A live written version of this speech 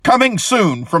Coming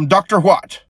soon from Dr.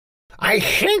 What? I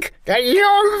think the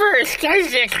universe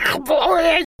just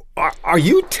exploded. Are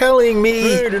you telling me...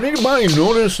 Hey, did anybody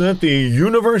notice that the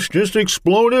universe just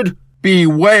exploded?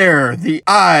 Beware the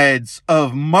Ides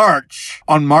of March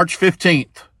on March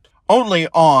 15th. Only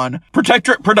on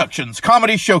Protectorate Productions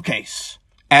Comedy Showcase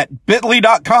at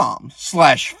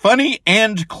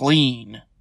bit.ly.com/funnyandclean.